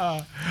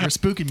 Ah! You're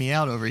spooking me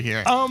out over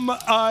here.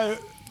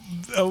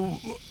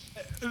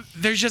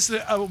 There's just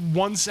a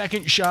 1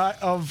 second shot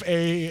of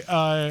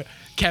a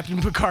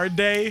Captain Picard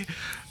Day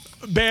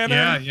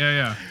banner.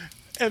 Yeah.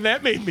 And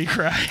that made me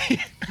cry.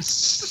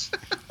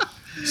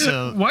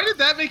 So why did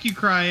that make you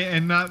cry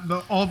and not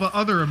all the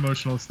other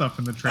emotional stuff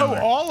in the trailer?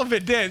 Oh, all of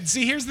it did.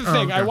 See, here's the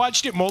thing. Okay. I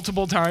watched it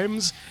multiple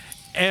times,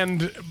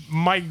 and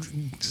my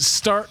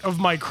start of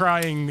my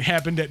crying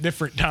happened at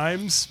different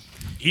times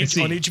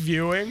on each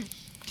viewing.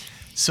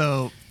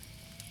 So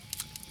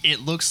it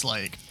looks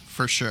like,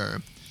 for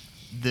sure,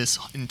 this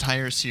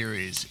entire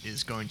series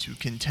is going to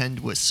contend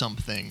with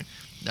something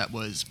that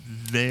was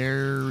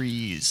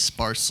very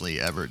sparsely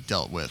ever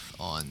dealt with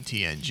on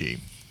TNG,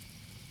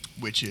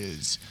 which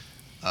is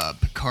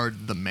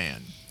Picard the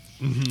Man.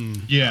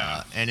 Mm-hmm.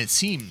 Yeah. And it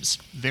seems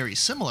very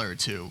similar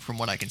to, from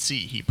what I can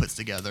see, he puts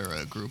together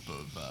a group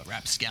of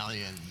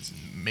rapscallions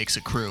and makes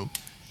a crew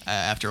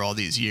after all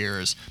these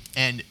years.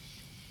 And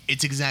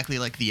it's exactly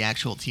like the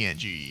actual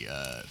TNG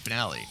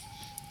finale,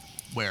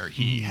 where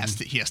he has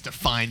to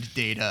find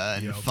Data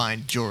and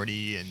find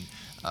Geordi and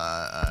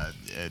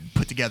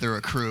put together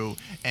a crew,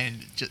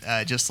 and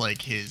just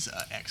like his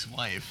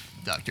ex-wife,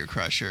 Dr.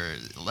 Crusher,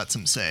 lets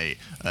him say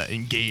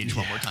engage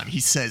one more time. He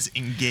says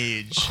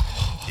engage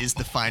is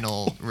the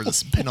final or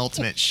the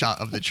penultimate shot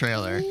of the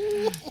trailer.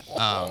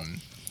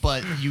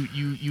 But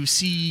you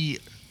see,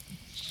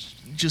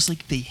 just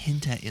like they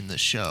hint at in the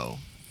show,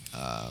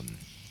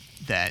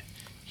 that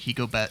he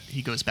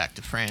goes back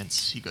to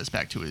France. He goes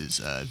back to his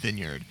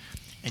vineyard.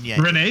 And yet,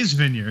 Renee's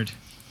vineyard.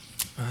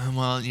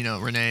 Well,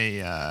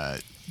 Renee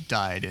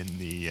died in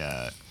the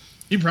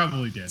He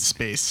probably did.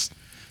 space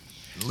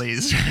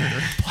laser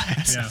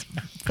blast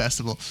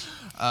festival.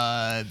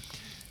 But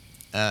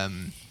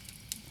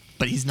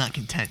he's not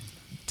content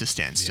to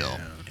stand still,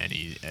 and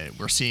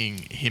we're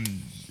seeing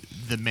him,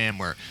 the man,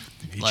 where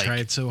he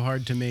tried so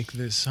hard to make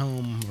this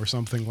home or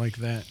something like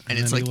that, and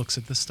it's then like he looks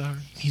at the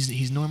stars.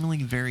 He's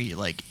normally very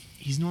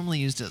he's normally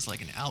used as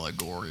like an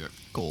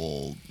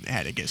allegorical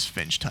Atticus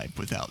Finch type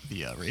without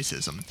the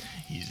racism.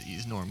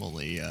 He's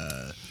normally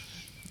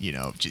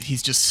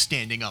he's just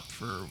standing up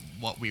for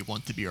what we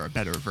want to be our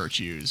better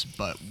virtues.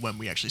 But when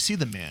we actually see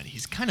the man,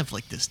 he's kind of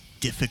like this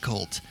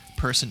difficult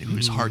person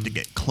who's hard to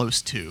get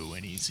close to,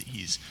 and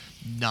he's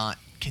not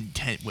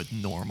content with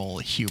normal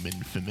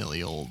human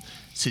familial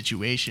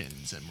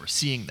situations, and we're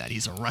seeing that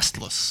he's a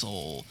restless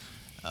soul.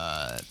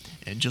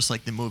 And just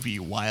like the movie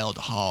Wild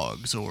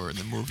Hogs or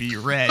the movie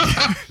Red,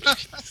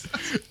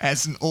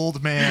 as an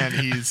old man,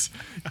 he's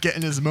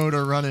getting his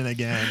motor running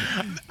again.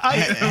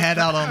 Head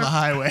out on the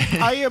highway.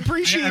 I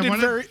appreciate it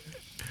very.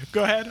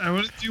 Go ahead. I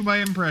want to do my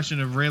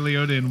impression of Ray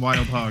Liotta in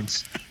Wild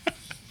Hogs.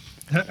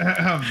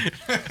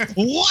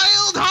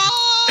 Wild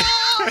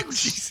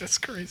Hogs! Jesus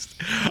Christ.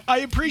 I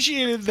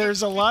appreciated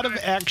there's a lot of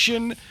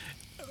action.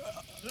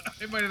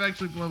 I might have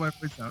actually blown my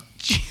voice out.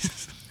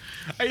 Jesus.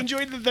 I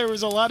enjoyed that there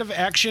was a lot of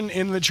action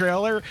in the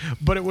trailer,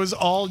 but it was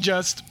all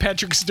just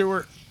Patrick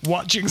Stewart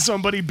watching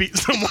somebody beat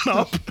someone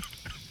up.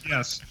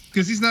 Yes,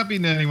 because he's not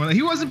beating anyone.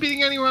 He wasn't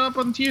beating anyone up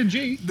on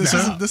TNG.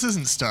 This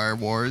isn't Star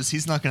Wars.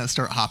 He's not going to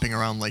start hopping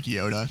around like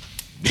Yoda.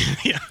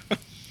 Yeah.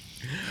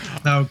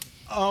 No.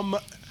 Do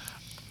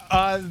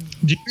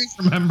you guys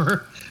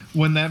remember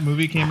when that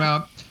movie came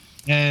out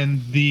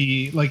and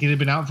it had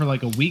been out for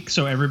like a week,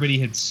 so everybody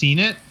had seen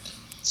it?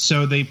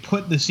 So they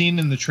put the scene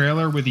in the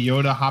trailer with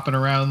Yoda hopping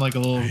around like a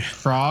little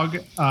frog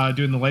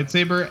doing the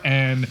lightsaber,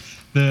 and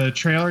the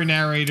trailer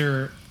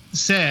narrator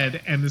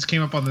said, and this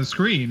came up on the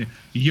screen,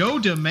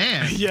 Yoda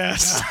man.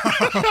 Yes.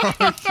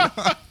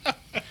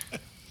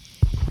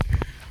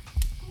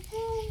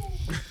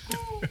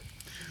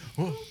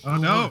 Oh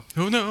no.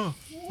 Oh no.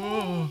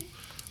 Oh.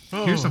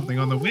 Hear something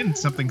on the wind,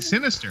 something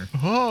sinister.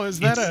 Oh, is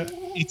that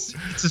It's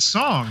a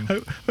song.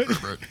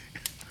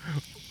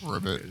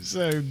 Ribbit.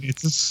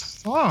 It's a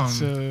song.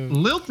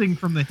 Lilting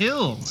from the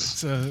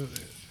hills.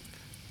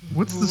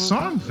 What's the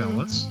song,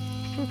 fellas?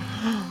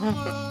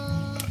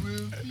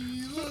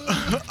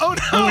 Oh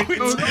no!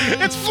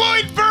 It's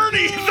Floyd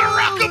Burney, the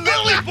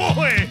Rockabilly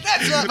Boy.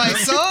 That's not my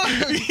song.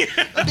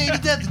 Baby,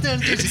 that's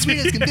as sweet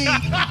as can be.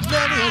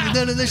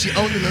 She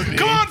only loves me.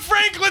 Come on,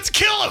 Frank, let's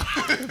kill him.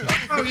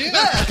 Oh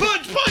yeah.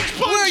 Punch.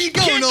 Where are you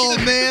going,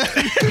 old man?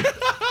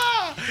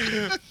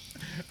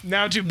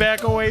 Now to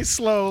back away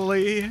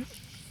slowly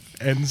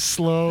and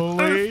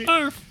slowly.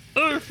 Earth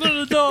for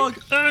the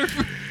dog. Earth.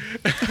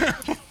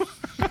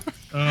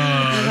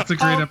 That's a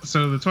great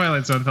episode of the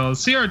Twilight Zone, fellas.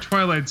 See our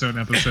Twilight Zone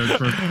episode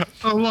for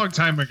a long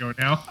time ago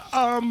now.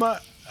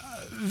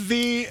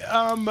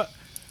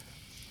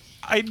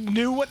 I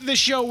knew what the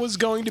show was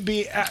going to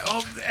be.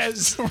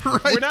 As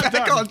We're not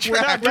done. On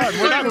track.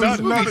 We're not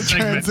done. Not a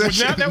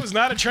transition. That was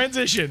not a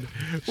transition.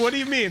 What do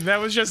you mean? That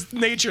was just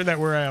nature that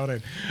we're out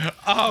in.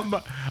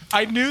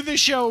 I knew the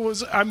show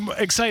was. I'm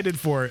excited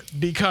for it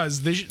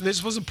because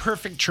this was a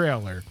perfect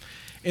trailer,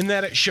 in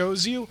that it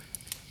shows you.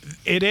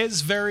 It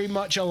is very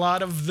much a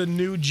lot of the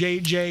new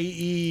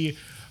JJE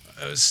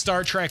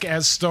Star Trek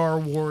as Star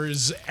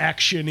Wars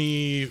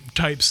action-y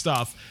type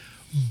stuff,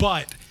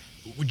 but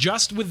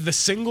just with the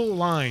single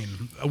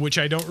line, which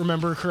I don't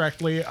remember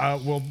correctly,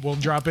 we'll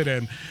drop it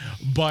in.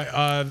 But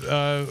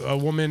a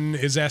woman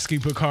is asking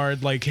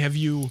Picard, like, have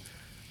you?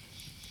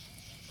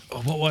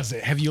 What was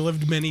it? Have you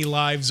lived many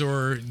lives,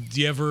 or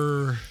do you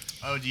ever?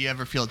 Oh, do you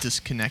ever feel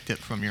disconnected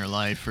from your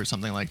life or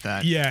something like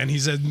that? Yeah, and he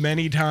said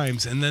many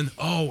times, and then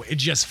it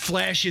just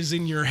flashes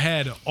in your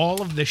head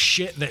all of the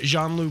shit that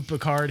Jean-Luc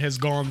Picard has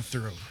gone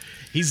through.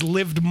 He's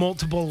lived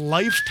multiple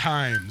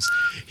lifetimes.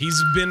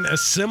 He's been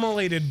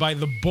assimilated by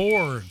the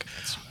Borg.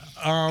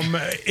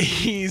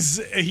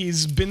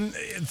 He's been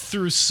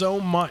through so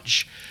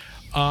much,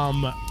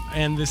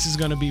 and this is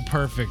going to be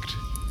perfect.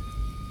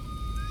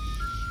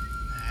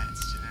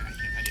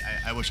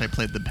 I wish I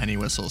played the penny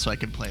whistle so I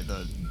could play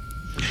the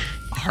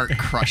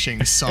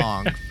heart-crushing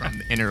song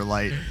from Inner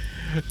Light.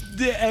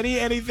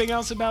 Anything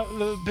else about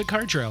the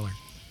Picard trailer?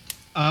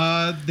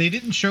 They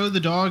didn't show the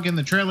dog in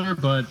the trailer,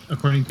 but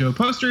according to a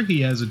poster, he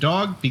has a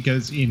dog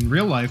because in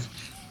real life,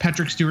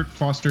 Patrick Stewart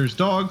fosters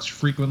dogs,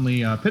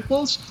 frequently pit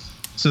bulls.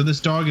 So this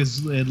dog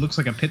it looks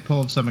like a pit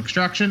bull of some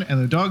extraction, and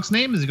the dog's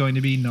name is going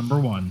to be Number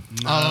One.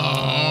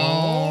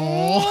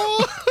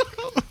 Oh.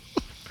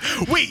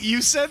 Wait,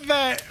 you said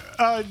that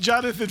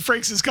Jonathan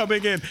Frakes is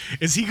coming in.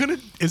 Is he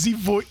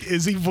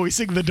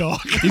voicing the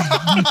dog?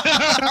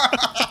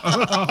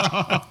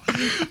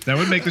 That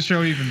would make the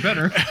show even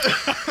better.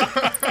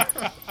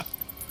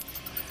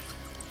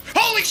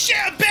 Holy shit,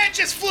 a bat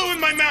just flew in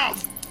my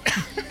mouth.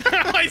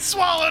 I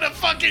swallowed a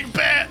fucking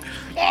bat.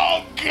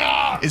 Oh,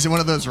 God. Is it one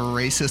of those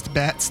racist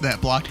bats that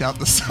blocked out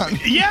the sun?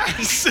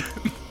 Yes.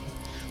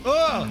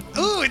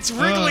 Ooh, it's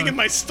wriggling in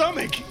my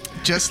stomach.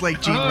 Just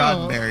like Gene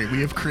Roddenberry,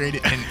 we have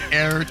created an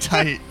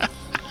airtight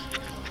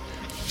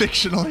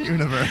fictional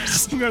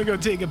universe. I'm gonna go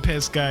take a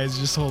piss, guys.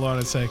 Just hold on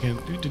a second.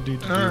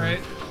 All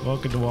right.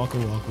 Welcome to Walker.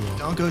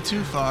 Don't go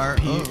too far.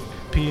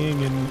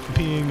 Peeing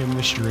in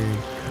the stream.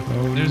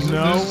 Oh, There's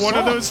one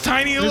of those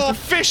tiny little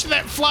fish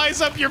that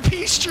flies up your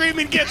pee stream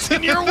and gets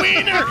in your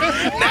wiener.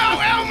 No,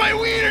 ow, my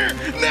wiener.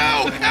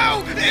 No,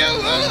 ow,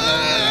 ew,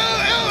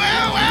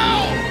 ow, ow.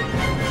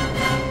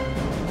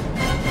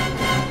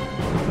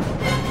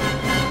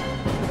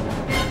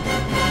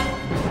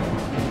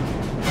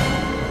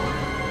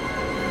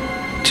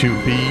 To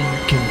be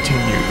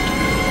continued.